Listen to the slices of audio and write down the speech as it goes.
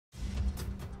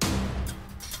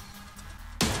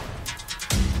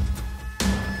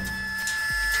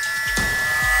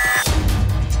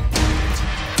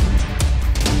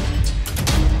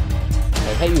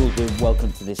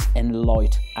welcome to this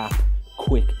Enlight App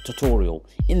quick tutorial.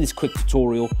 In this quick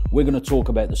tutorial, we're going to talk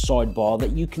about the sidebar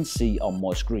that you can see on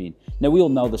my screen. Now, we all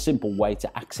know the simple way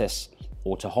to access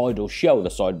or to hide or show the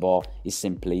sidebar is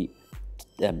simply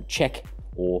check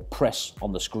or press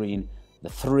on the screen the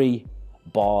three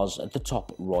bars at the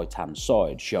top right hand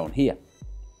side shown here.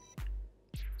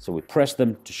 So we press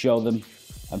them to show them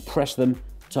and press them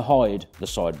to hide the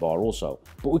sidebar also.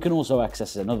 But we can also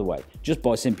access it another way. Just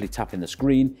by simply tapping the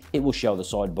screen, it will show the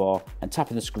sidebar, and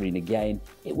tapping the screen again,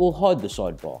 it will hide the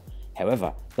sidebar.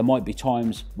 However, there might be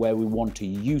times where we want to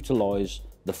utilize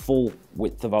the full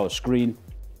width of our screen.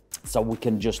 So we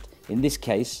can just, in this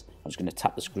case, I'm just going to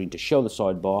tap the screen to show the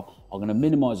sidebar. I'm going to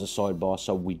minimize the sidebar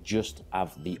so we just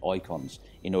have the icons.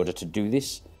 In order to do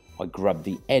this, I grab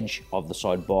the edge of the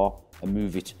sidebar and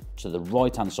move it to the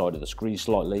right hand side of the screen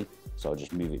slightly. So I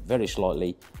just move it very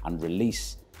slightly and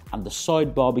release, and the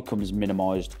sidebar becomes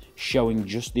minimized, showing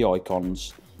just the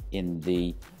icons in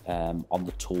the on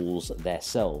the tools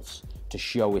themselves. To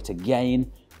show it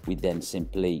again, we then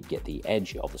simply get the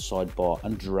edge of the sidebar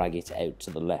and drag it out to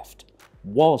the left.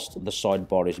 Whilst the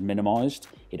sidebar is minimized,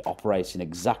 it operates in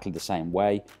exactly the same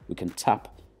way. We can tap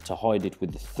to hide it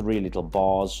with the three little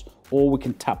bars, or we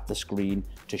can tap the screen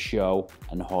to show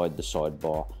and hide the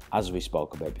sidebar, as we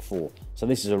spoke about before. So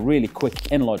this is a really quick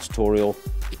Enlight tutorial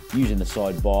using the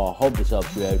sidebar. Hope this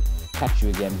helps you out. Catch you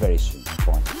again very soon.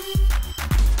 Bye.